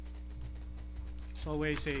It's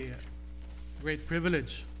always a great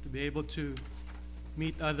privilege to be able to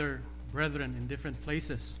meet other brethren in different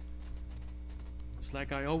places. It's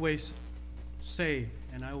like I always say,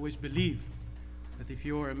 and I always believe, that if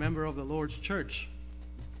you're a member of the Lord's church,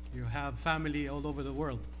 you have family all over the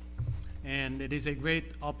world. And it is a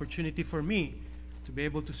great opportunity for me to be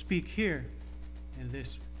able to speak here in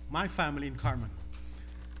this, my family in Carman.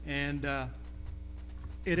 And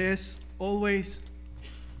it is always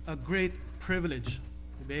a great privilege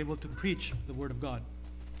to be able to preach the Word of God.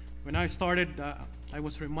 When I started, I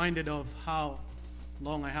was reminded of how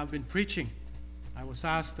long I have been preaching. I was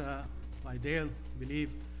asked by Dale, I believe,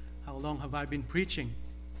 how long have I been preaching?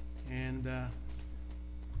 And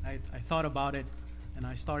I thought about it, and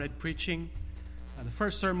I started preaching. The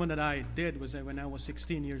first sermon that I did was when I was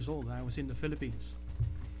 16 years old. I was in the Philippines.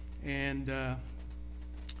 And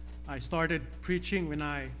I started preaching when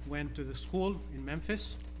I went to the school in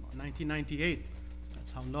Memphis, 1998.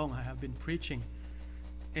 That's how long I have been preaching.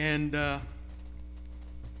 And I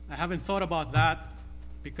haven't thought about that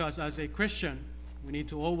because as a Christian, we need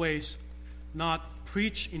to always not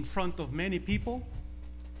preach in front of many people,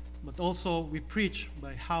 but also we preach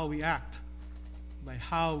by how we act, by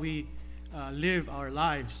how we live our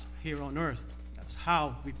lives here on earth. That's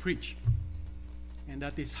how we preach. And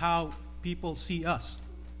that is how people see us.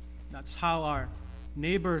 That's how our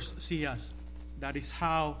neighbors see us. That is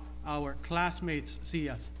how our classmates see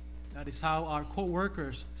us. That is how our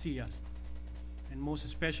co-workers see us. And most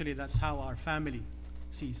especially, that's how our family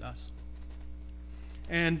sees us.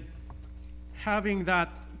 And having that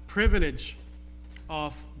privilege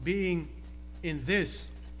of being in this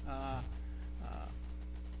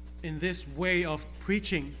way of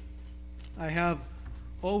preaching, I have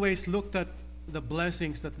always looked at the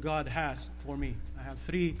blessings that God has for me. I have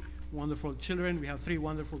three wonderful children. We have three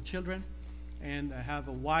wonderful children. And I have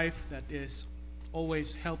a wife that is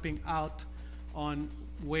always helping out on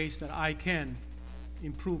ways that I can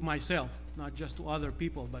improve myself, not just to other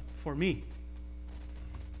people, but for me.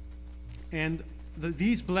 And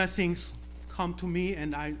these blessings come to me,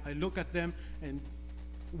 and I look at them, and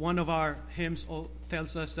one of our hymns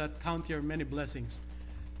tells us that count your many blessings,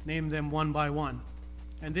 name them one by one.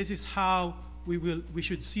 And this is how we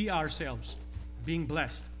should see ourselves being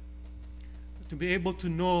blessed, to be able to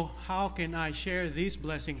know, how can I share this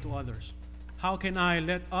blessing to others? How can I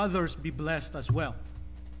let others be blessed as well?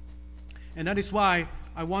 And that is why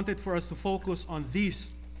I wanted for us to focus on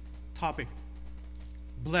this topic,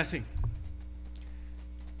 blessing.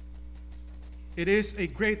 It is a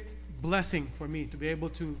great blessing for me to be able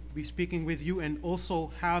to be speaking with you and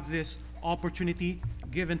also have this opportunity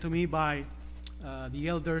given to me by the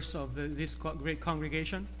elders of this great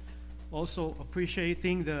congregation. Also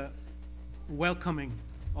appreciating the welcoming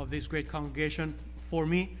of this great congregation for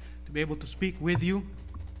me to be able to speak with you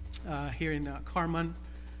here in Carman.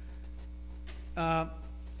 I'm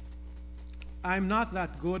not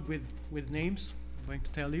that good with names, I'm going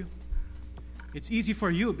to tell you. It's easy for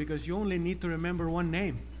you because you only need to remember one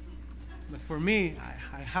name. But for me,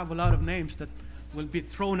 I have a lot of names that will be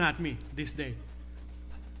thrown at me this day.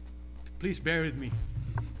 Please bear with me.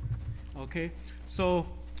 Okay? So,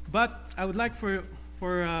 but I would like for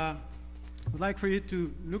you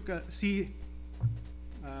to look at, see,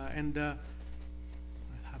 and I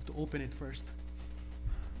have to open it first.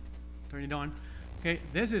 Turn it on. Okay,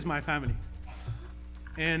 this is my family.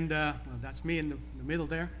 And that's me in the middle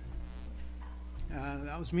there.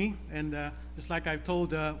 That was me. And just like I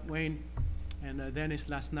told Wayne and Dennis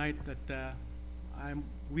last night, that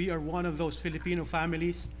we are one of those Filipino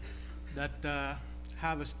families that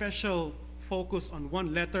have a special focus on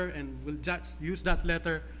one letter and will just use that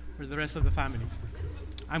letter for the rest of the family.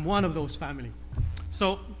 I'm one of those family.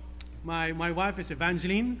 So my wife is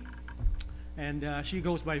Evangeline, and she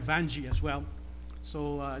goes by Vangie as well.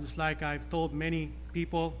 So just like I've told many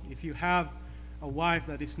people, if you have a wife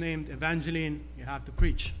that is named Evangeline, you have to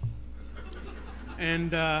preach.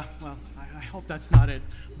 And well, I hope that's not it.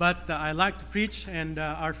 But I like to preach, and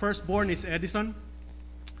our firstborn is Edison,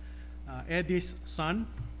 Eddie's son,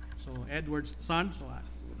 so Edward's son. So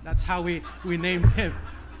that's how we named him.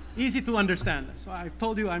 Easy to understand. So I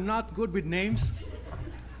told you I'm not good with names,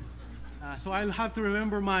 so I'll have to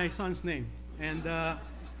remember my son's name. And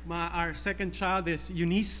our second child is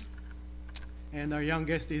Eunice, and our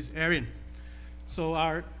youngest is Erin. So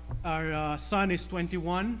our son is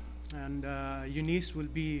 21, and Eunice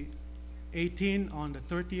will be 18 on the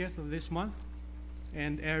 30th of this month,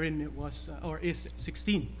 and Erin is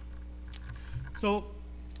 16. So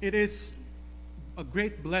it is a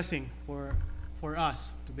great blessing for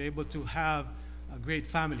us to be able to have a great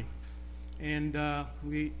family. And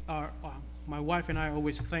we are my wife and I are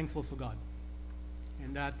always thankful for God,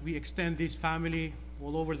 and that we extend this family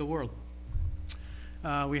all over the world.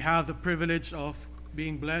 We have the privilege of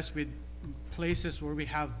being blessed with places where we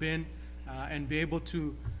have been and be able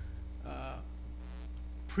to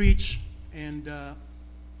preach and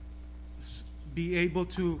be able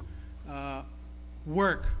to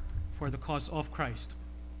work for the cause of Christ.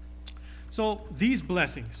 So these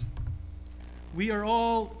blessings, we are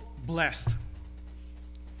all blessed,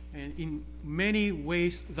 and in many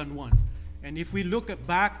ways than one. And if we look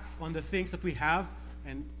back on the things that we have,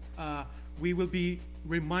 and we will be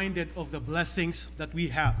reminded of the blessings that we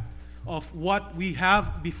have, of what we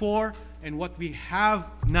have before and what we have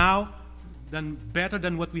now, than better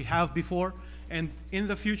than what we have before. And in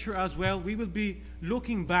the future as well, we will be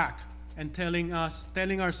looking back and telling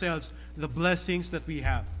ourselves the blessings that we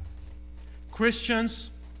have.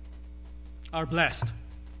 Christians are blessed.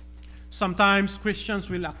 Sometimes Christians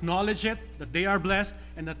will acknowledge it, that they are blessed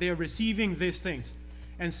and that they are receiving these things.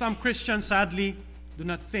 And some Christians, sadly, do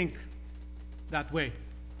not think that way.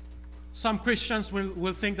 Some Christians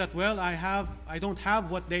will think that, well, I don't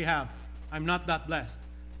have what they have. I'm not that blessed.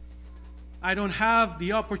 I don't have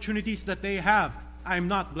the opportunities that they have. I'm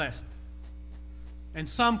not blessed. And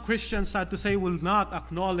some Christians, sad to say, will not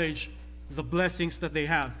acknowledge the blessings that they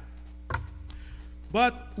have.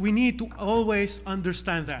 But we need to always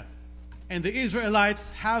understand that. And the Israelites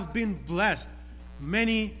have been blessed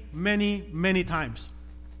many, many, many times.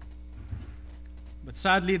 But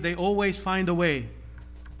sadly, they always find a way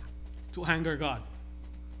to anger God.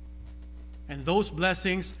 And those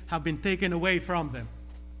blessings have been taken away from them.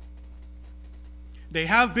 They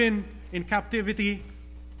have been in captivity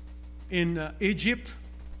in Egypt.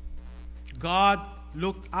 God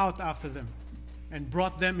looked out after them and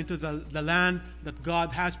brought them into the land that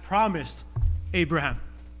God has promised Abraham.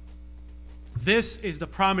 This is the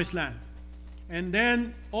promised land. And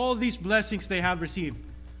then all these blessings they have received.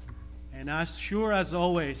 And as sure as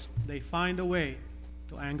always, they find a way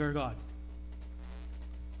to anger God.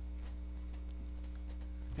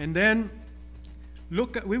 And then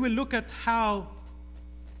we will look at how,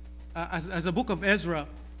 as a book of Ezra,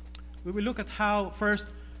 we will look at how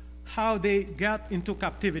they got into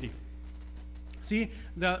captivity. See,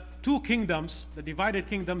 the two kingdoms, the divided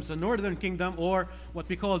kingdoms, the northern kingdom, or what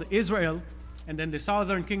we call Israel, and then the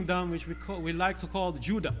southern kingdom, which we like to call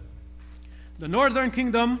Judah. The northern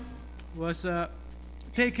kingdom was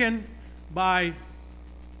taken by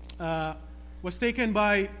the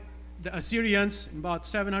Assyrians in about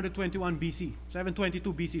 721 BC,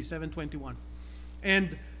 722 BC, 721.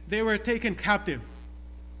 And they were taken captive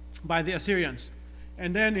by the Assyrians.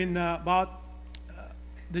 And then in about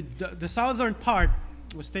the southern part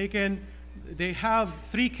was taken, they have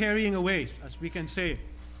three carrying aways, as we can say.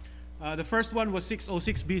 The first one was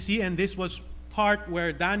 606 BC, and this was part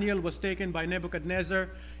where Daniel was taken by Nebuchadnezzar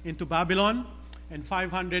into Babylon. And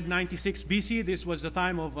 596 BC, this was the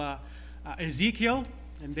time of Ezekiel,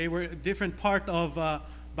 and they were a different part of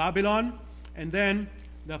Babylon. And then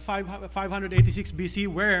the 586 BC,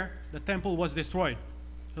 where the temple was destroyed.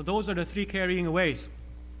 So those are the three carrying aways.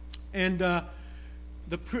 And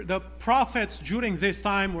the prophets during this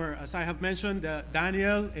time were, as I have mentioned,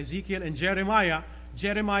 Daniel, Ezekiel, and Jeremiah.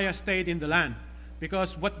 Jeremiah stayed in the land,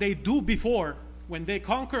 because what they do before, when they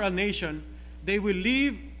conquer a nation, they will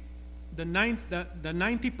leave the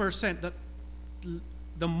 90%,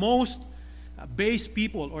 the most base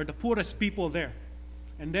people or the poorest people there,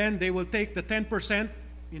 and then they will take the 10%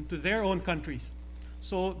 into their own countries.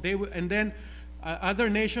 So they will, and then other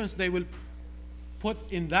nations they will put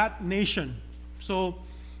in that nation. So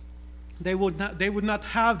they would not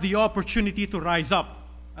have the opportunity to rise up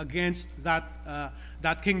against that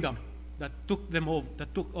kingdom that took them over,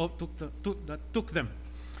 that took them.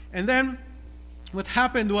 And then what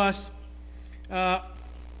happened was, are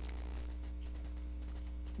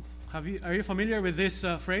you familiar with this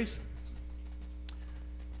phrase?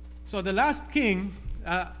 So the last king,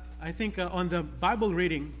 I think on the Bible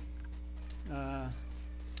reading,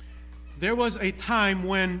 there was a time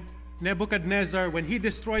when Nebuchadnezzar, when he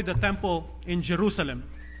destroyed the temple in Jerusalem,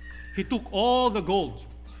 he took all the gold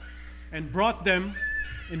and brought them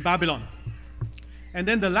in Babylon. And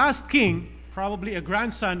then the last king, probably a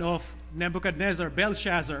grandson of Nebuchadnezzar,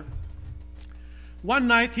 Belshazzar, one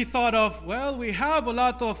night he thought of, well, we have a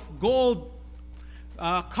lot of gold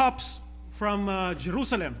cups from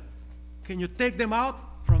Jerusalem. Can you take them out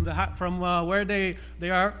from where they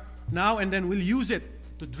are now, and then we'll use it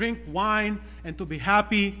to drink wine and to be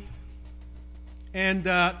happy and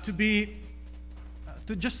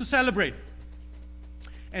just to celebrate.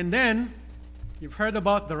 And then you've heard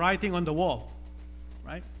about the writing on the wall,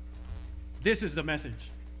 right? this is the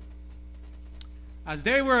message. As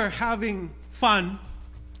they were having fun,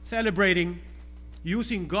 celebrating,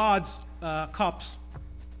 using God's cups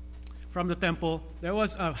from the temple, there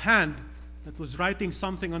was a hand that was writing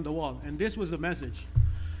something on the wall. And this was the message.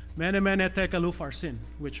 Mene mene tekel upharsin,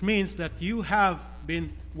 which means that you have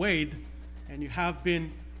been weighed and you have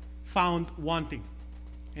been found wanting.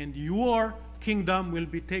 And your kingdom will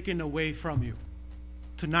be taken away from you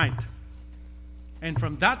tonight. And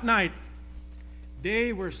from that night,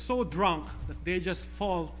 they were so drunk that they just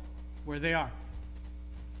fall where they are.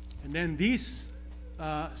 And then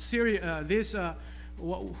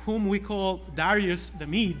whom we call Darius the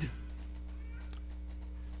Mede,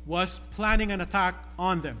 was planning an attack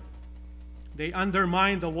on them. They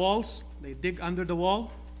undermined the walls. They dig under the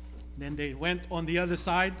wall. Then they went on the other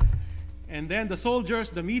side. And then the soldiers,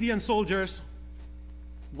 the Median soldiers,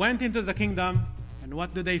 went into the kingdom. And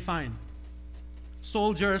what did they find?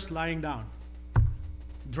 Soldiers lying down,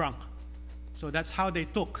 drunk. So that's how they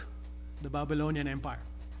took the Babylonian Empire.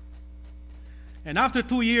 And after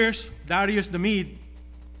 2 years, Darius the Mede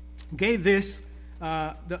gave this,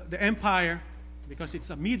 the empire, because it's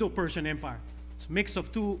a Medo-Persian empire. It's a mix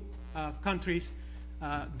of two countries.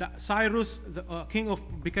 Cyrus,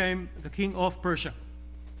 became the king of Persia.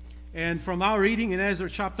 And from our reading in Ezra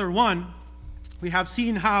chapter 1, we have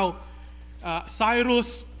seen how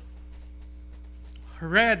Cyrus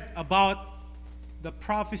read about the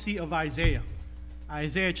prophecy of Isaiah.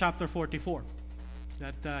 Isaiah chapter 44.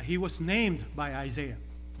 That he was named by Isaiah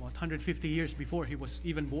about 150 years before he was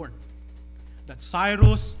even born. That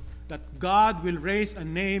God will raise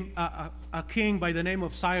a king by the name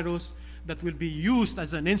of Cyrus that will be used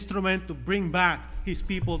as an instrument to bring back his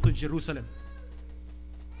people to Jerusalem.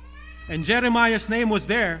 And Jeremiah's name was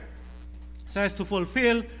there, says to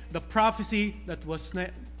fulfill the prophecy that was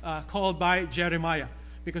called by Jeremiah.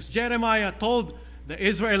 Because Jeremiah told the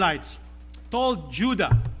Israelites, told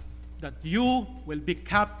Judah, that you will be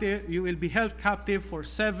captive, you will be held captive for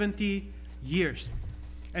 70 years.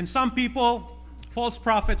 And some people, false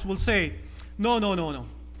prophets, will say, no.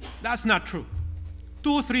 That's not true.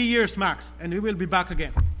 2-3 years max, and we will be back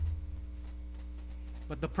again.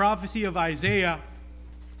 But the prophecy of Isaiah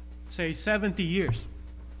says 70 years.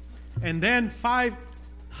 And then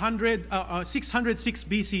 606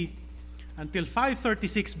 BC until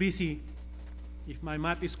 536 BC, if my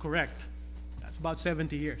math is correct, that's about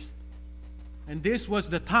 70 years. And this was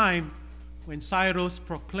the time when Cyrus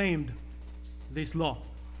proclaimed this law,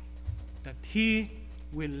 that he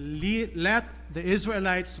will let the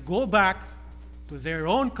Israelites go back to their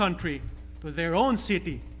own country, to their own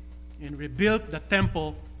city, and rebuild the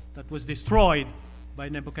temple that was destroyed by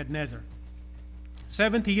Nebuchadnezzar.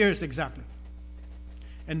 70 years exactly.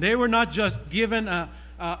 And they were not just given a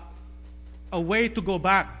way to go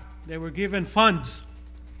back. They were given funds.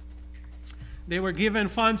 They were given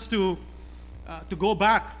funds to go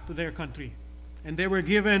back to their country. And they were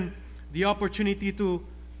given the opportunity to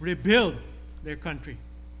rebuild their country.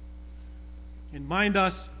 And mind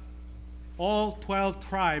us, all 12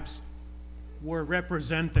 tribes were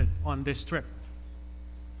represented on this trip.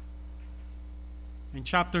 In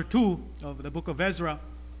chapter 2 of the book of Ezra,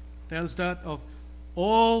 tells that of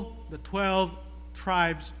all the 12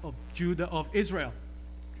 tribes of Judah, of Israel,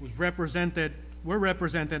 were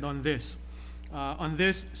represented on this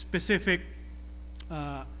specific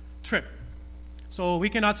trip. So we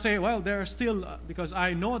cannot say, well, there are still, because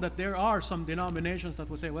I know that there are some denominations that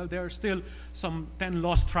will say, well, there are still some 10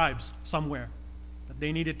 lost tribes somewhere that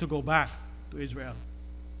they needed to go back to Israel.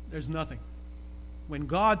 There's nothing. When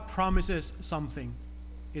God promises something,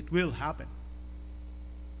 it will happen.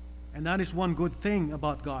 And that is one good thing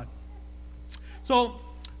about God. So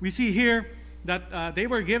we see here that they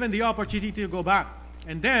were given the opportunity to go back.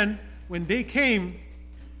 And then when they came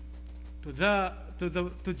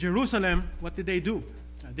to Jerusalem, what did they do?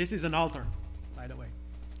 This is an altar, by the way.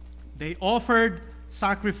 They offered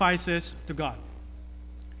sacrifices to God.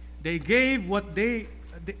 They gave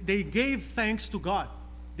they gave thanks to God.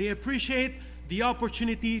 They appreciate the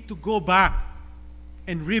opportunity to go back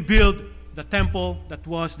and rebuild the temple that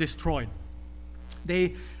was destroyed.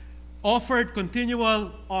 They offered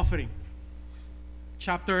continual offering.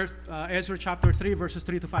 Ezra chapter 3, verses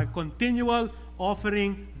 3 to 5. Continual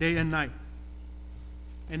offering day and night.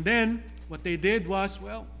 And then what they did was,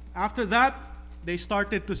 well, after that, they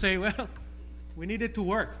started to say, well, we needed to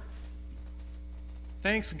work.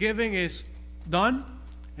 Thanksgiving is done,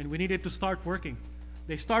 and we needed to start working.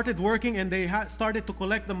 They started working, and they started to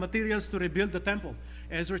collect the materials to rebuild the temple.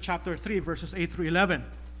 Ezra chapter 3, verses 8 through 11.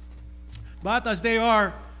 But as they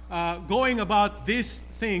are going about these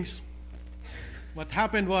things, what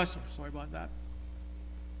happened was, sorry about that,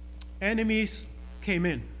 enemies came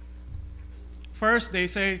in. First, they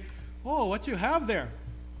say, "Oh, what you have there?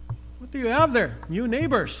 What do you have there? New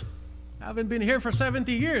neighbors. Haven't been here for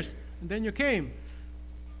 70 years. And then you came.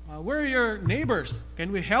 Where are your neighbors?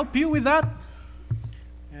 Can we help you with that?"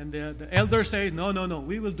 And the elder says, no,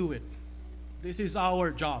 we will do it. This is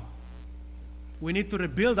our job. We need to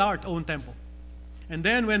rebuild our own temple. And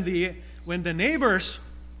then when the neighbors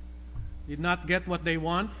did not get what they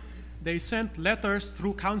want, they sent letters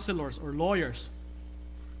through counselors or lawyers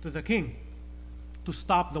to the king to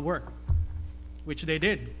stop the work, which they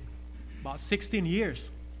did. About 16 years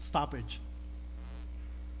stoppage.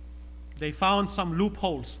 They found some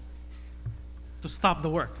loopholes to stop the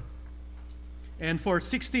work. And for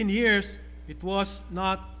 16 years,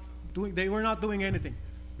 they were not doing anything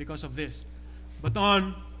because of this. But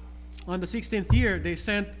on the 16th year,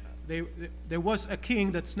 there was a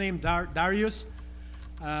king that's named Darius.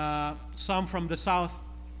 Some from the south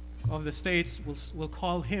of the states will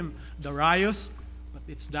call him Darius, but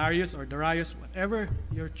it's Darius or Darius, whatever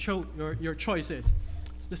your choice is.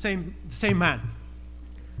 It's the same man.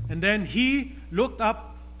 And then he looked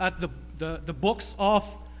up at the books of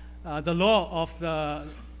the law of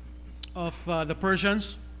the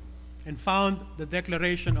Persians and found the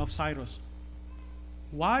declaration of Cyrus.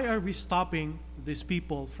 Why are we stopping these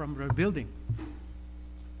people from rebuilding?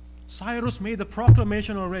 Cyrus made the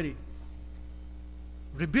proclamation already.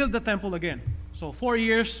 Rebuild the temple again. So 4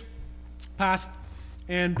 years passed,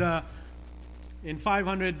 and in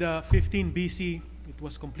 515 BC, it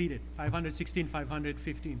was completed. 516,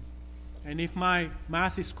 515. And if my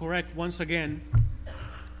math is correct, once again,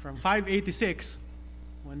 from 586,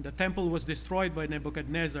 when the temple was destroyed by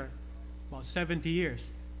Nebuchadnezzar, about 70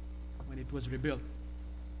 years when it was rebuilt.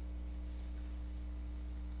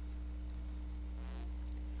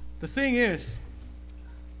 The thing is,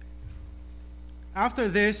 after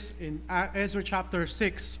this, in Ezra chapter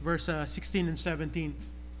 6, verse 16 and 17,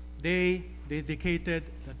 they dedicated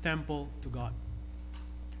the temple to God.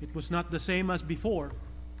 It was not the same as before,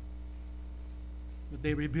 but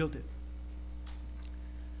they rebuilt it.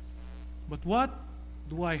 But what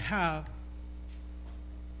do I have?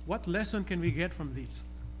 What lesson can we get from these?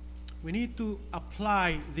 We need to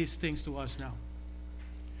apply these things to us now.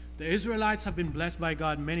 The Israelites have been blessed by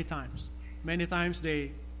God many times. Many times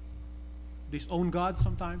they disown God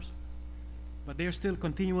sometimes, but they are still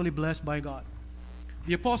continually blessed by God.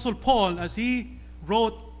 The Apostle Paul, as he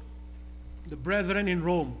wrote the brethren in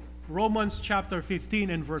Rome, Romans chapter 15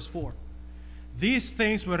 and verse 4, these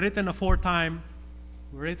things were written aforetime,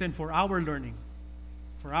 were written for our learning,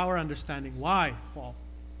 for our understanding. Why, Paul?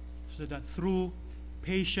 So that through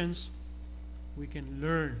patience we can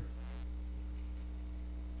learn.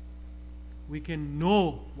 We can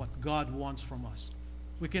know what God wants from us.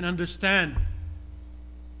 We can understand.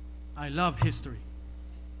 I love history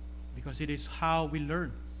because it is how we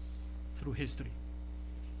learn, through history.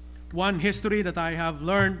 One history that I have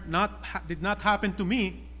learned did not happen to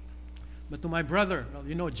me, but to my brother. Well,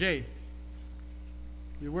 you know Jay.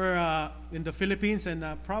 We were in the Philippines, and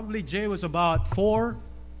probably Jay was about 4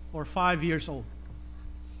 or 5 years old.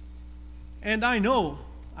 And I know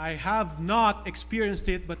I have not experienced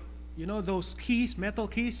it, but you know those keys, metal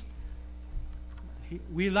keys?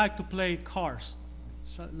 We like to play cars,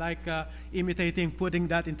 so like imitating, putting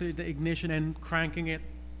that into the ignition and cranking it.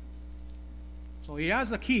 So he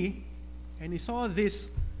has a key, and he saw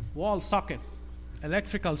this wall socket,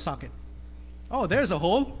 electrical socket. Oh, there's a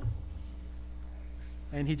hole.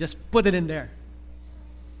 And he just put it in there.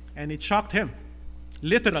 And it shocked him,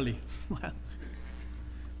 literally.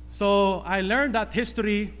 So I learned that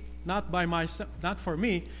history, not by myself, not for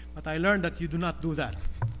me, but I learned that you do not do that.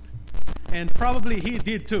 And probably he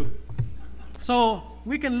did too. So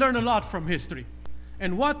we can learn a lot from history.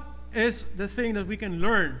 And what is the thing that we can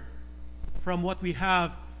learn from what we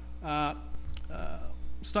have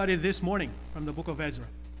studied this morning from the book of Ezra?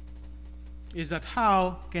 Is that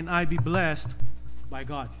how can I be blessed by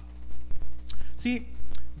God? See,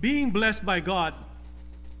 being blessed by God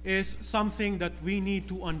is something that we need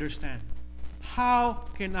to understand. How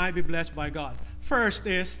can I be blessed by God? First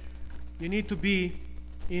is, you need to be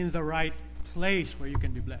in the right place where you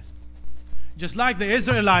can be blessed. Just like the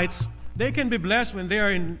Israelites, they can be blessed when they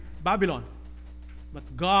are in Babylon.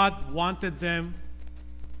 But God wanted them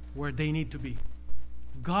where they need to be.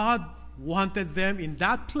 God wanted them in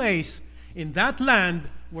that place, in that land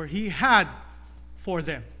where He had for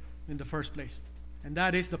them in the first place. And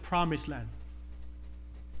that is the promised land.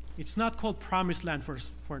 It's not called promised land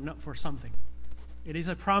for something. It is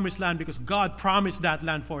a promised land because God promised that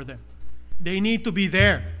land for them. They need to be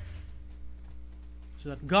there. so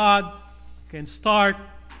that God can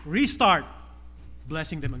restart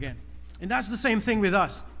blessing them again. And that's the same thing with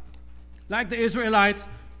us. Like the Israelites,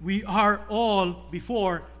 we are all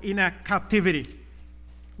before in a captivity.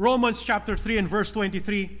 Romans chapter 3 and verse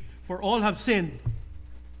 23, for all have sinned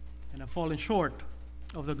and have fallen short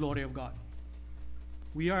of the glory of God.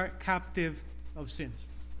 We are captive of sins.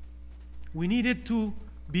 We needed to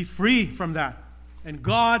be free from that. And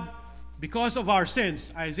God, because of our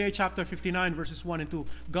sins, Isaiah chapter 59 verses 1 and 2,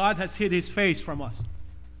 God has hid his face from us.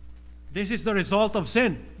 This is the result of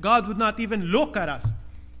sin. God would not even look at us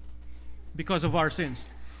because of our sins.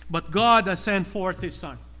 But God has sent forth his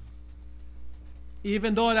Son.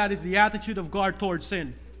 Even though that is the attitude of God towards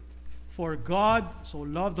sin. For God so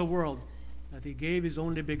loved the world that he gave his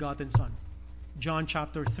only begotten Son. John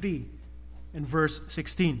chapter 3 and verse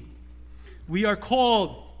 16. We are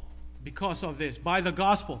called because of this, by the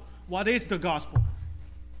gospel. What is the gospel?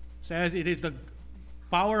 It says it is the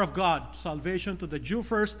power of God, salvation to the Jew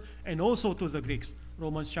first and also to the Greeks.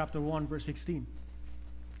 Romans chapter 1 verse 16.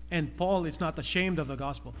 And Paul is not ashamed of the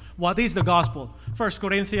gospel. What is the gospel? 1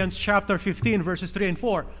 Corinthians chapter 15 verses 3 and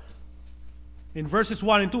 4. In verses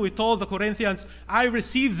 1 and 2, he told the Corinthians, I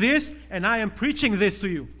received this and I am preaching this to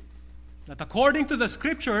you. That according to the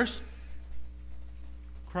scriptures,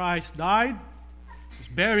 Christ died, was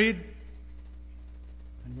buried,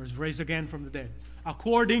 and was raised again from the dead.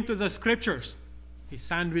 According to the scriptures. He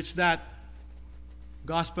sandwiched that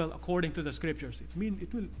gospel according to the scriptures.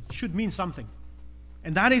 It should mean something.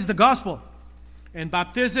 And that is the gospel. And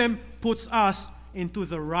baptism puts us into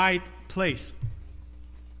the right place.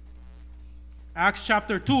 Acts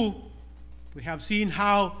chapter 2, we have seen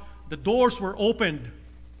how the doors were opened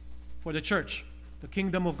for the church, the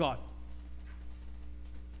kingdom of God.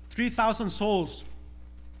 3,000 souls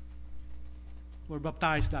were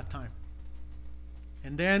baptized that time.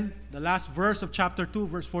 And then the last verse of chapter 2,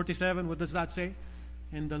 verse 47, what does that say?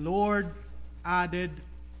 And the Lord added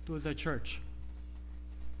to the church.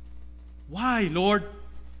 Why, Lord?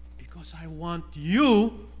 Because I want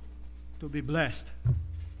you to be blessed.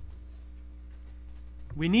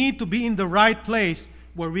 We need to be in the right place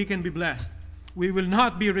where we can be blessed. We will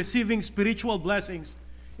not be receiving spiritual blessings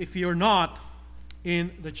if you're not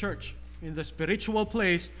in the church, in the spiritual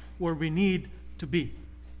place where we need to be.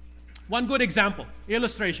 One good example,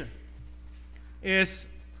 illustration, is,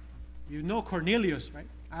 you know Cornelius, right?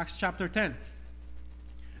 Acts chapter 10.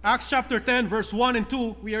 Acts chapter 10, verse 1 and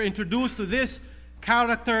 2, we are introduced to this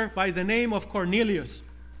character by the name of Cornelius,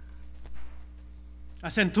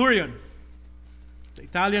 a centurion, the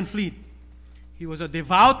Italian fleet. He was a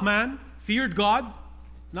devout man, feared God,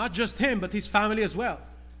 not just him, but his family as well.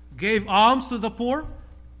 Gave alms to the poor,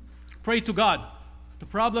 prayed to God. The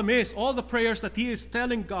problem is, all the prayers that he is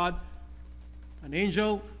telling God, an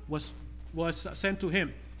angel was sent to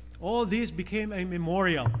him. All these became a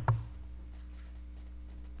memorial.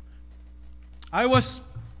 I was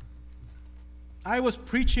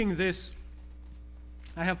preaching this.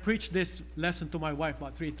 I have preached this lesson to my wife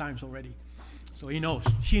about 3 times already. So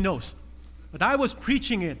she knows. But I was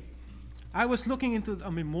preaching it. I was looking into a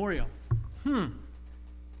memorial.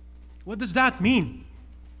 What does that mean?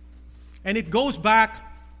 And it goes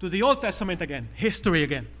back to the Old Testament again, history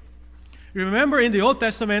again. Remember in the Old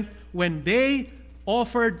Testament when they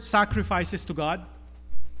offered sacrifices to God,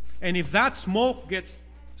 and if that smoke gets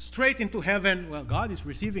straight into heaven, well, God is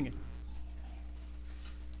receiving it.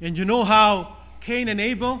 And you know how Cain and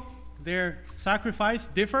Abel, their sacrifice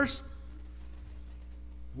differs?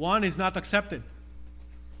 One is not accepted.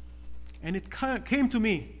 And it came to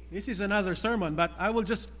me. This is another sermon, but I will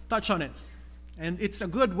just touch on it. And it's a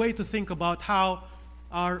good way to think about how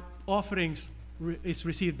our offerings is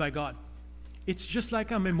received by God. It's just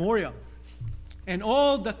like a memorial. And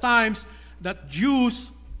all the times that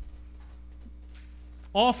Jews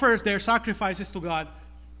offers their sacrifices to God,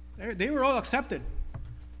 they were all accepted.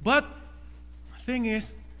 But the thing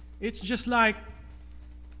is, it's just like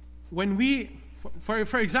when we,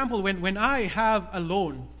 for example, when I have a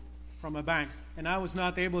loan from a bank and I was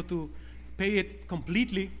not able to pay it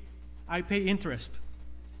completely, I pay interest.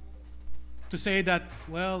 To say that,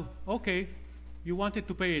 well, okay, you wanted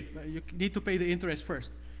to pay it, but you need to pay the interest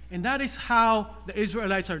first. And that is how the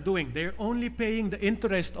Israelites are doing. They're only paying the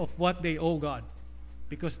interest of what they owe God,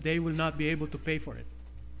 because they will not be able to pay for it.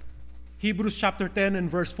 Hebrews chapter 10 and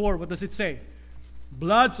verse 4, what does it say?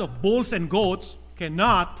 Bloods of bulls and goats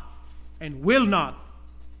cannot and will not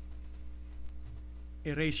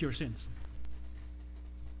erase your sins.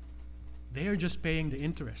 They are just paying the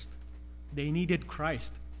interest. They needed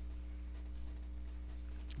Christ.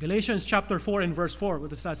 Galatians chapter 4 and verse 4, what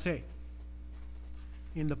does that say?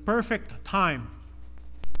 In the perfect time,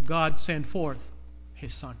 God send forth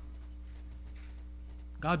His Son.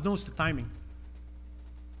 God knows the timing.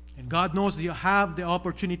 And God knows that you have the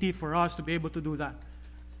opportunity for us to be able to do that.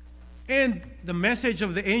 And the message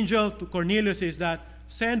of the angel to Cornelius is that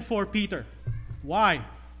send for Peter. Why?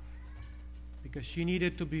 Because she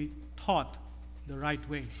needed to be taught the right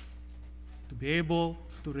way to be able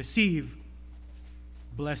to receive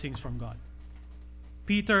blessings from God.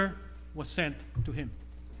 Peter was sent to him.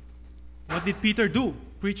 What did Peter do?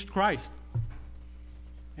 Preached Christ.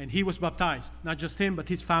 And he was baptized. Not just him, but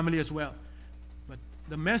his family as well. But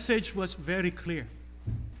the message was very clear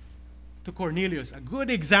to Cornelius. A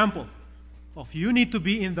good example of you need to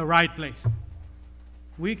be in the right place.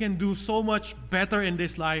 We can do so much better in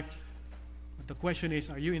this life. But the question is,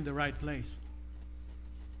 are you in the right place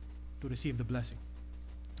to receive the blessing?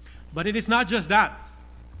 But it is not just that.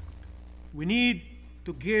 We need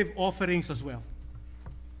to give offerings as well.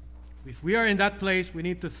 If we are in that place, we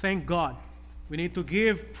need to thank God. We need to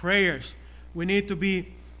give prayers. We need to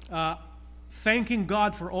be thanking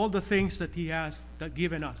God for all the things that He has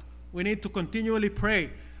given us. We need to continually pray.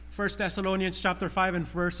 1 Thessalonians chapter 5 and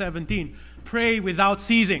verse 17. Pray without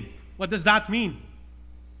ceasing. What does that mean?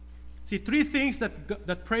 See, three things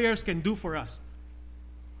that prayers can do for us.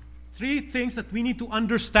 Three things that we need to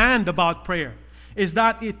understand about prayer is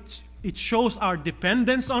that it shows our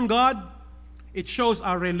dependence on God, it shows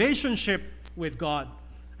our relationship with God,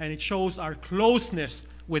 and it shows our closeness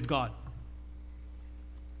with God.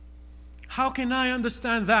 How can I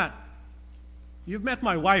understand that? You've met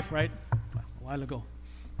my wife, right? A while ago.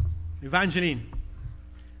 Evangeline.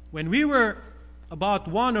 When we were about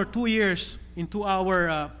 1 or 2 years into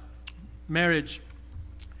our marriage,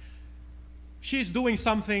 she's doing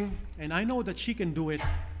something, and I know that she can do it,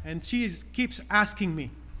 and she keeps asking me,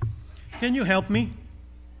 can you help me?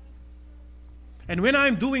 And when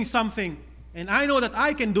I'm doing something, and I know that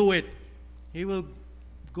I can do it, he will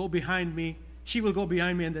go behind me, she will go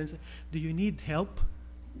behind me and then say, do you need help?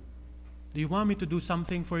 Do you want me to do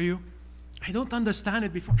something for you? I don't understand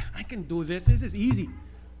it before. I can do this. This is easy.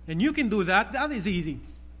 And you can do that. That is easy.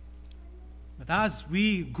 But as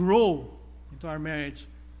we grow into our marriage,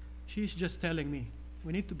 she's just telling me,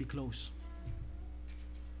 we need to be close.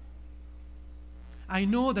 I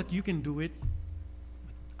know that you can do it.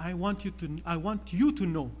 But I want you to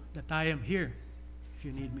know that I am here if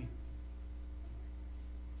you need me.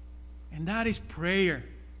 And that is prayer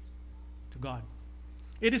to God.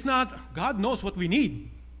 It is not, God knows what we need,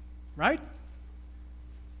 right?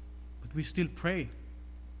 But we still pray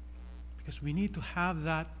because we need to have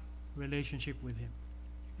that relationship with Him.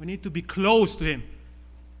 We need to be close to Him.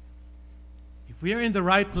 If we are in the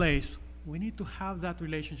right place, we need to have that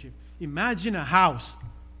relationship. Imagine a house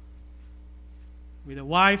with a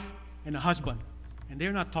wife and a husband, and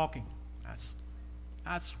they're not talking.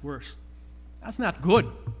 That's worse. That's not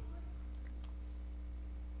good.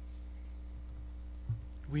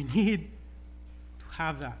 We need to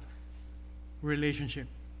have that relationship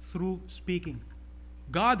through speaking.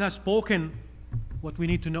 God has spoken what we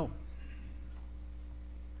need to know.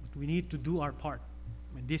 But we need to do our part.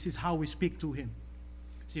 And this is how we speak to Him.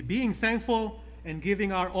 See, being thankful and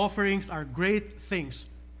giving our offerings are great things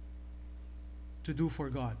to do for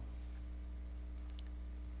God.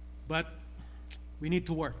 But we need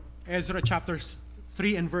to work. Ezra chapter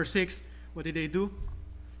 3 and verse 6, what did they do?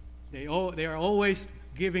 They are always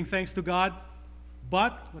giving thanks to God.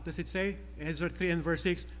 But, what does it say? Ezra 3 and verse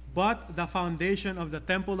 6, but the foundation of the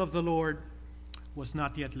temple of the Lord was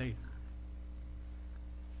not yet laid.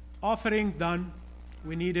 Offering done,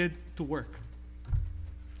 we needed to work.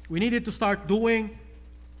 We needed to start doing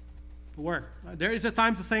the work. There is a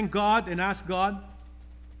time to thank God and ask God,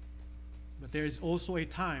 but there is also a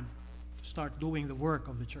time to start doing the work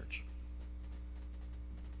of the church.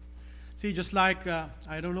 See, just like,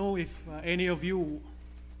 I don't know if any of you,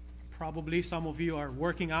 probably some of you are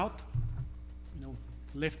working out,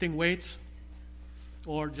 lifting weights,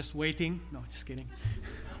 or just waiting. No, just kidding.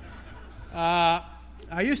 I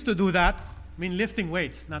used to do that. I mean, lifting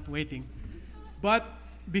weights, not waiting. But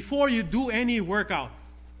before you do any workout,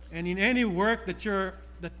 and in any work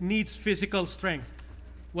that needs physical strength,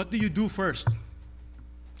 what do you do first?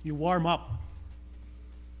 You warm up.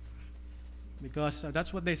 Because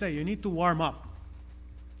that's what they say. You need to warm up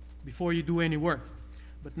before you do any work.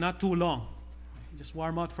 But not too long. Just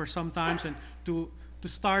warm up for some times and to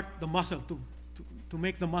start the muscle, to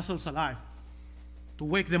make the muscles alive, to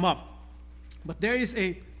wake them up. But there is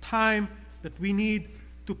a time that we need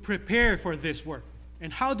to prepare for this work.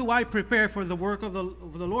 And how do I prepare for the work of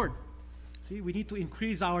the Lord? See, we need to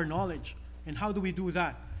increase our knowledge. And how do we do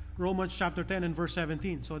that? Romans chapter 10 and verse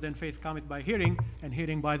 17. So then faith cometh by hearing, and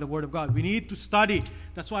hearing by the word of God. We need to study.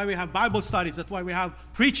 That's why we have Bible studies. That's why we have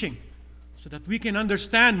preaching, so that we can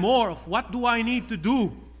understand more of what do I need to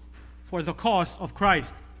do for the cause of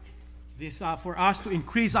Christ. This for us to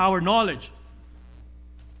increase our knowledge.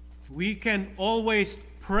 We can always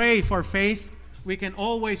pray for faith. We can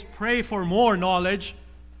always pray for more knowledge.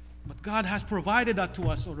 But God has provided that to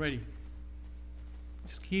us already.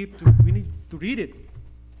 We need to read it.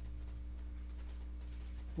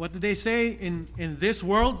 What do they say in this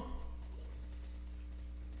world?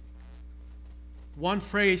 One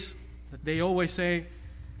phrase that they always say,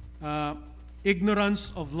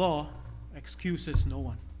 ignorance of law excuses no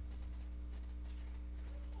one.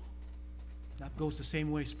 That goes the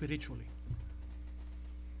same way spiritually.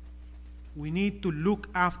 We need to look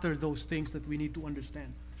after those things that we need to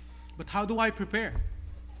understand. But how do I prepare?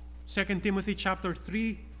 2 Timothy chapter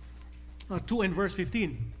 3, 2 and verse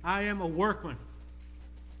 15. I am a workman.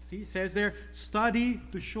 See, it says there, study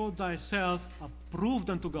to show thyself approved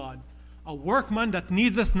unto God, a workman that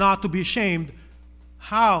needeth not to be ashamed.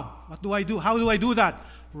 How? What do I do? How do I do that?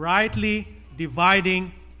 Rightly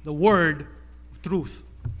dividing the word of truth.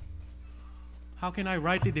 How can I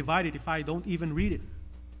rightly divide it if I don't even read it?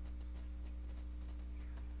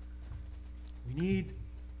 We need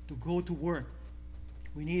to go to work.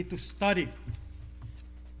 We need to study.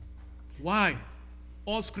 Why?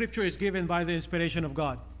 All Scripture is given by the inspiration of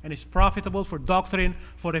God and is profitable for doctrine,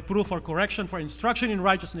 for reproof, for correction, for instruction in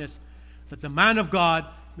righteousness, that the man of God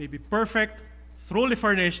may be perfect, thoroughly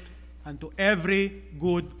furnished unto every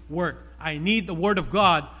good work. I need the Word of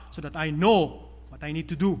God so that I know what I need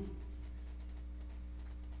to do.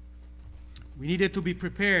 We needed to be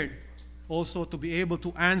prepared also to be able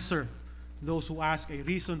to answer those who ask a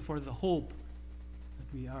reason for the hope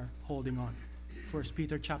that we are holding on. 1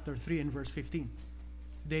 Peter chapter 3 and verse 15.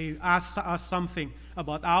 They ask us something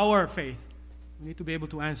about our faith. We need to be able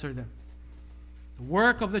to answer them. The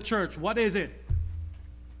work of the church, what is it?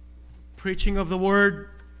 Preaching of the word,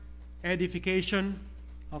 edification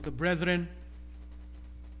of the brethren,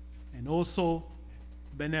 and also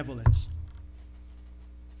benevolence.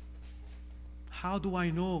 How do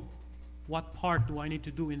I know what part do I need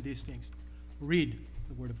to do in these things? Read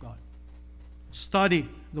the Word of God. Study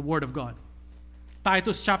the Word of God.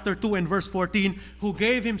 Titus chapter 2 and verse 14, who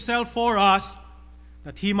gave himself for us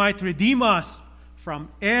that he might redeem us from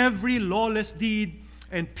every lawless deed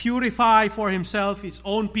and purify for himself his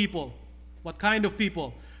own people. What kind of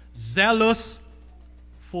people? Zealous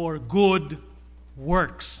for good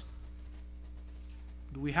works.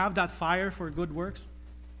 Do we have that fire for good works?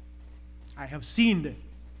 I have seen it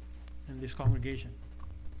in this congregation.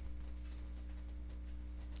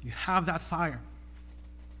 You have that fire.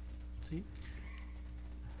 See?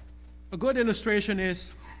 A good illustration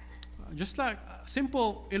is just like a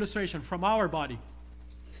simple illustration from our body.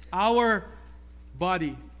 Our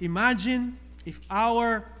body. Imagine if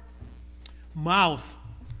our mouth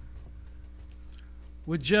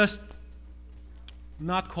would just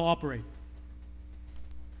not cooperate.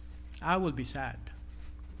 I will be sad.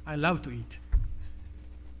 I love to eat.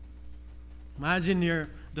 Imagine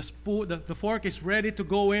the fork is ready to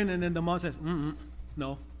go in, and then the mouth says,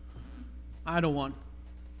 no, I don't want.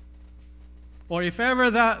 Or if ever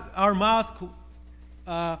that our mouth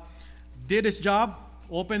did its job,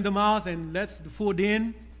 opened the mouth and lets the food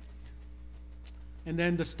in, and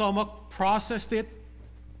then the stomach processed it,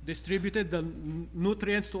 distributed the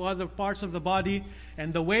nutrients to other parts of the body,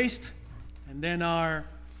 and the waste, and then the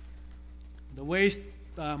waste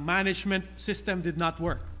management system did not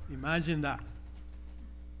work. Imagine that.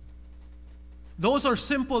 Those are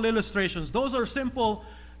simple illustrations. Those are simple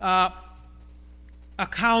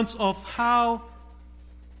accounts of how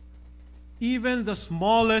even the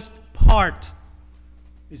smallest part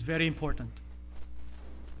is very important.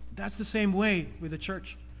 That's the same way with the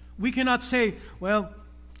church. We cannot say, well,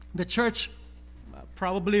 the church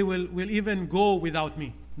probably will even go without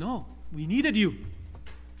me. No, we needed you.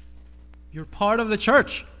 You're part of the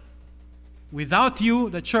church. Without you,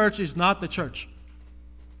 the church is not the church.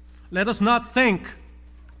 Let us not think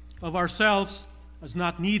of ourselves as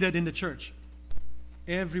not needed in the church.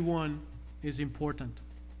 Everyone is important.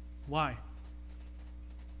 Why?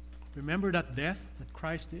 Remember that death that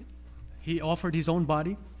Christ did? He offered his own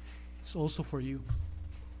body. It's also for you.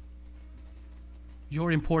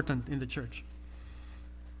 You're important in the church.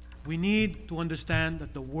 We need to understand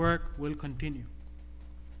that the work will continue.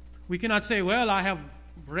 We cannot say, well, I have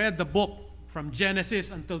read the book from Genesis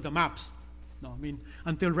until the maps. No,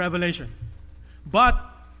 until Revelation. But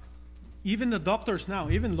even the doctors now,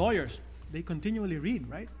 even lawyers, they continually read,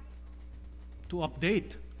 right? To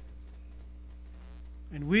update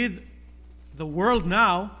And with the world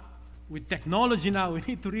now, with technology now, we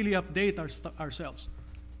need to really update ourselves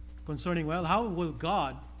concerning, well, how will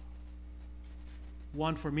God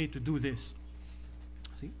want for me to do this?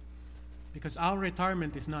 See? Because our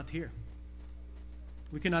retirement is not here.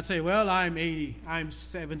 We cannot say, well, I'm 80, I'm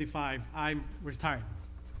 75, I'm retired.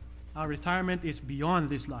 Our retirement is beyond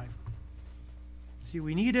this life. See,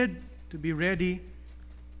 we needed to be ready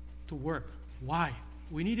to work. Why?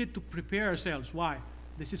 We needed to prepare ourselves. Why?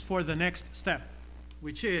 This is for the next step,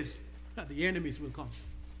 which is the enemies will come.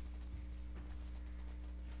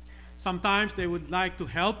 Sometimes they would like to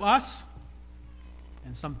help us,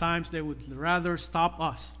 and sometimes they would rather stop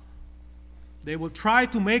us. They will try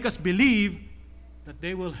to make us believe that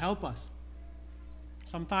they will help us.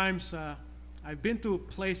 Sometimes I've been to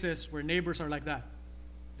places where neighbors are like that.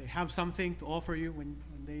 They have something to offer you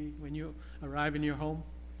when you arrive in your home,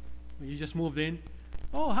 when you just moved in.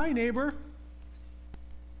 Oh, hi neighbor.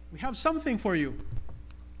 We have something for you.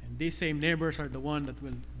 And these same neighbors are the one that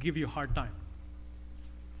will give you a hard time.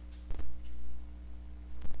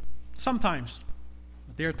 Sometimes.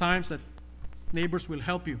 But there are times that neighbors will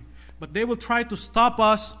help you. But they will try to stop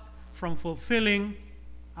us from fulfilling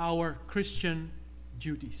our Christian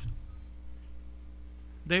duties.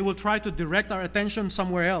 They will try to direct our attention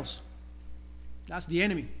somewhere else. That's the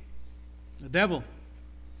enemy, the devil.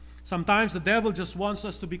 Sometimes the devil just wants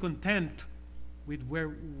us to be content with where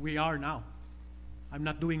we are now. I'm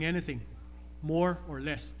not doing anything, more or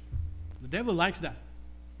less. The devil likes that.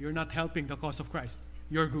 You're not helping the cause of Christ.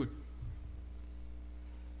 You're good.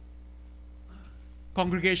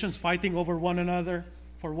 Congregations fighting over one another,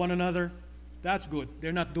 for one another, that's good.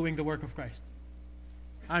 They're not doing the work of Christ.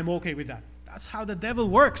 I'm okay with that. That's how the devil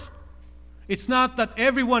works. It's not that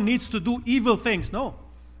everyone needs to do evil things. No.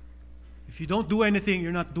 If you don't do anything,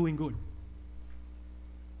 you're not doing good.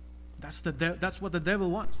 That's what the devil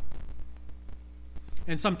wants.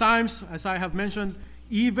 And sometimes, as I have mentioned,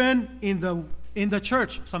 even in the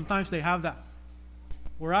church, sometimes they have that.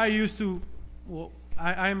 Where I used to,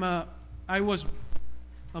 I was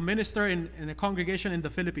a minister in a congregation in the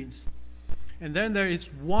Philippines. And then there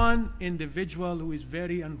is one individual who is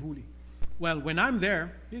very unruly. Well, when I'm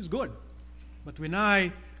there, he's good. But when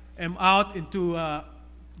I am out into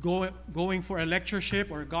going for a lectureship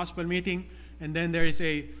or a gospel meeting, and then there is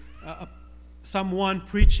someone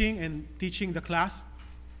preaching and teaching the class,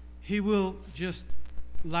 he will just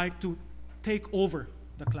like to take over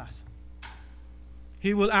the class.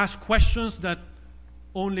 He will ask questions that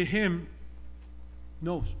only him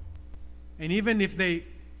knows. And even if they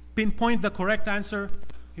pinpoint the correct answer,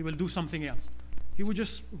 he will do something else. He was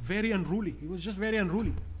just very unruly. He was just very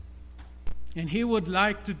unruly. And he would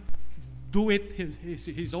like to do it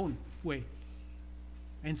his own way.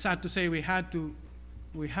 And sad to say, we had to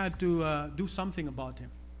do something about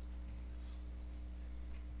him.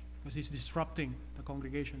 Because he's disrupting the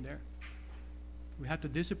congregation there. We had to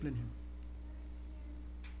discipline him.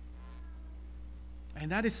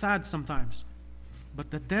 And that is sad sometimes.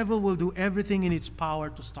 But the devil will do everything in its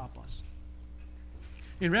power to stop us.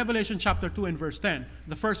 In Revelation chapter 2 and verse 10,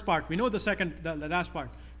 the first part, we know the last part,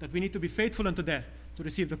 that we need to be faithful unto death to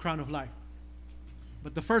receive the crown of life.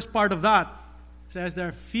 But the first part of that says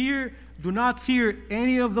there, do not fear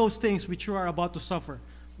any of those things which you are about to suffer.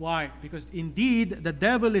 Why? Because indeed the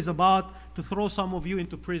devil is about to throw some of you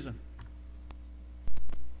into prison.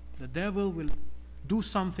 The devil will do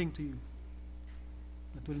something to you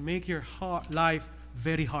that will make your life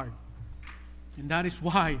very hard. And that is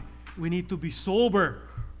why we need to be sober.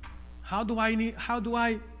 How do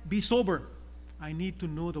I be sober? I need to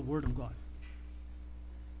know the Word of God.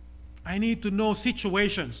 I need to know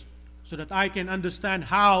situations so that I can understand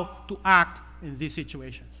how to act in these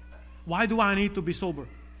situations. Why do I need to be sober?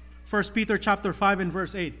 1 Peter chapter 5 and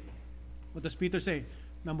verse 8. What does Peter say?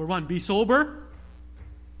 Number 1, be sober,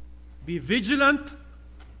 be vigilant,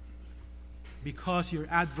 because your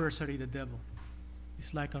adversary, the devil,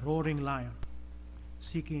 is like a roaring lion,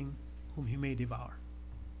 seeking whom he may devour.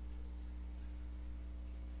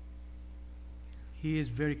 He is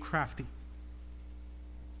very crafty.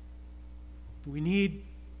 We need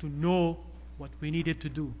to know what we needed to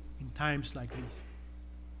do in times like these.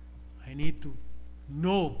 I need to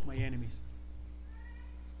know my enemies.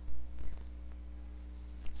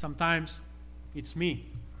 Sometimes it's me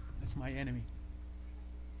that's my enemy.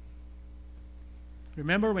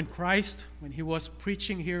 Remember when Christ, when he was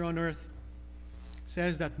preaching here on earth,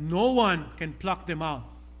 says that no one can pluck them out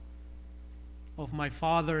of my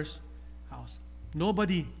Father's house.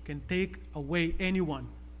 Nobody can take away anyone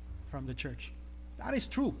from the church. That is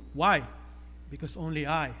true. Why? Because only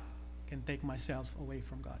I can take myself away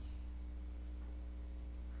from God.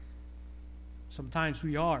 Sometimes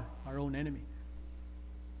we are our own enemy.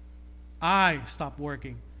 I stop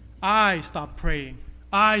working. I stop praying.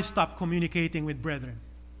 I stop communicating with brethren.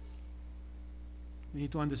 We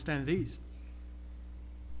need to understand these.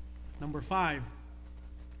 Number 5,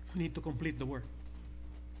 we need to complete the work.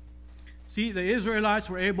 See, the Israelites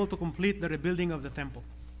were able to complete the rebuilding of the temple.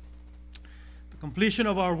 The completion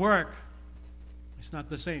of our work is not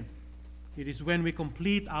the same. It is when we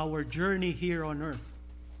complete our journey here on earth.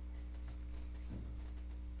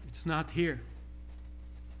 It's not here.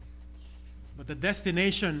 But the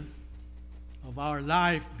destination of our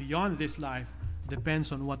life beyond this life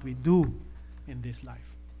depends on what we do in this life.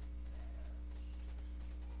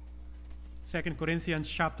 2 Corinthians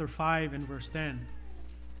chapter 5 and verse 10.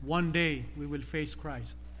 One day we will face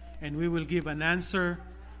Christ, and we will give an answer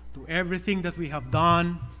to everything that we have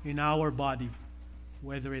done in our body,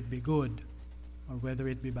 whether it be good or whether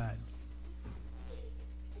it be bad.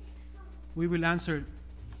 We will answer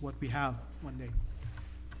what we have one day.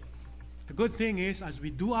 The good thing is, as we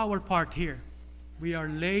do our part here, we are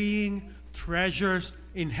laying treasures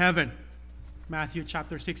in heaven. Matthew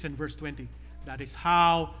chapter 6 and verse 20. That is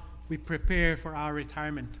how we prepare for our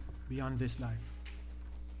retirement beyond this life.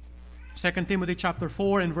 2 Timothy chapter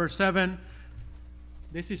 4 and verse 7.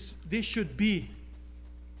 This should be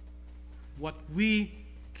what we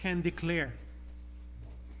can declare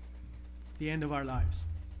at the end of our lives.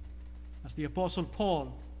 As the Apostle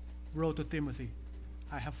Paul wrote to Timothy,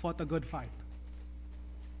 I have fought a good fight.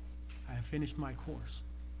 I have finished my course.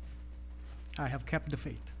 I have kept the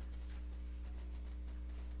faith.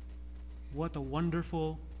 What a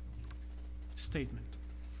wonderful statement.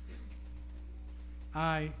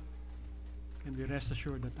 I can be rest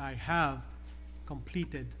assured that I have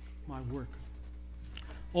completed my work.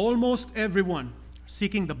 Almost everyone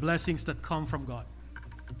seeking the blessings that come from God.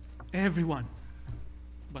 Everyone.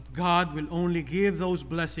 But God will only give those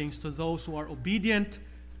blessings to those who are obedient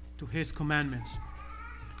to His commandments.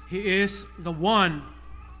 He is the one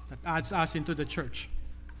that adds us into the church.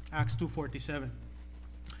 Acts 2:47.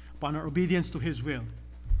 Upon our obedience to His will.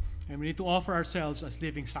 And we need to offer ourselves as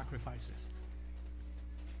living sacrifices.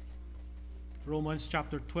 Romans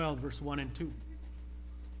chapter 12, verse 1 and 2.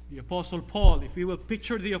 The Apostle Paul, if we will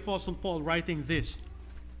picture the Apostle Paul writing this,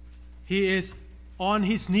 he is on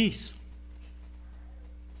his knees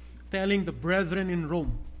telling the brethren in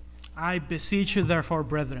Rome, I beseech you therefore,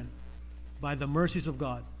 brethren, by the mercies of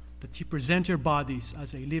God, that you present your bodies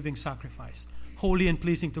as a living sacrifice, holy and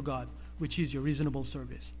pleasing to God, which is your reasonable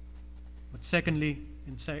service. But secondly,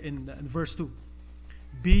 in verse 2,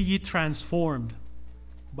 be ye transformed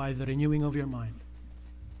by the renewing of your mind.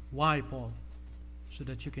 Why, Paul? So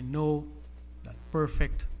that you can know that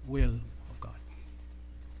perfect will of God.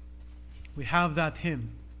 We have that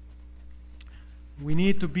hymn. We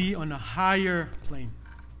need to be on a higher plane.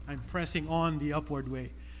 I'm pressing on the upward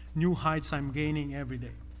way. New heights I'm gaining every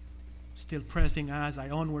day. Still pressing as I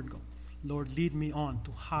onward go. Lord, lead me on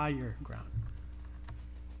to higher ground.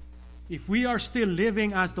 If we are still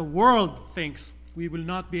living as the world thinks, we will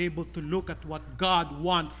not be able to look at what God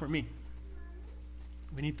wants for me.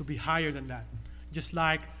 We need to be higher than that. Just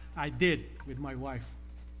like I did with my wife.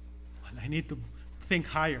 Well, I need to think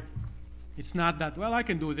higher. It's not that, well, I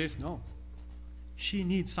can do this. No. She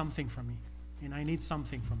needs something from me, and I need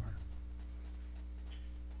something from her.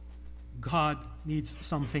 God needs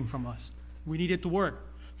something from us. We need it to work.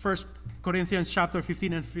 1 Corinthians chapter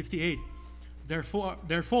 15 and 58.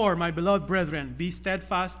 Therefore, my beloved brethren, be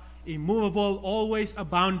steadfast, immovable, always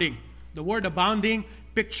abounding. The word abounding,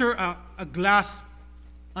 picture a glass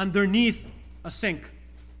underneath a sink.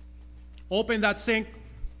 Open that sink,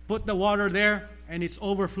 put the water there, and it's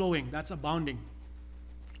overflowing. That's abounding.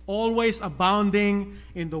 Always abounding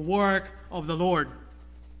in the work of the Lord,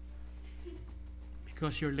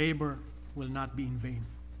 because your labor will not be in vain.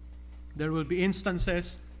 There will be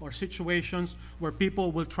instances or situations where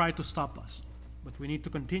people will try to stop us, but we need to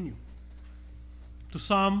continue. To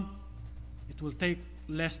some, it will take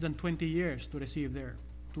less than 20 years to receive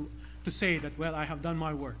to say that, well, I have done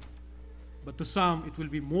my work. But to some, it will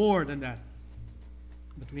be more than that.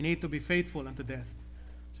 But we need to be faithful unto death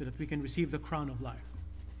so that we can receive the crown of life.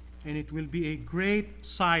 And it will be a great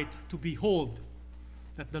sight to behold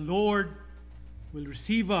that the Lord will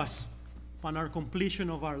receive us upon our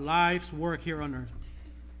completion of our life's work here on earth.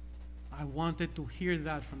 I wanted to hear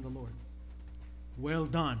that from the Lord. Well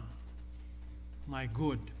done, my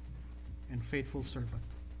good and faithful servant.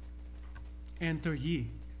 Enter ye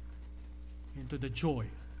into the joy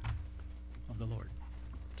of the Lord.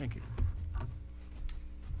 Thank you.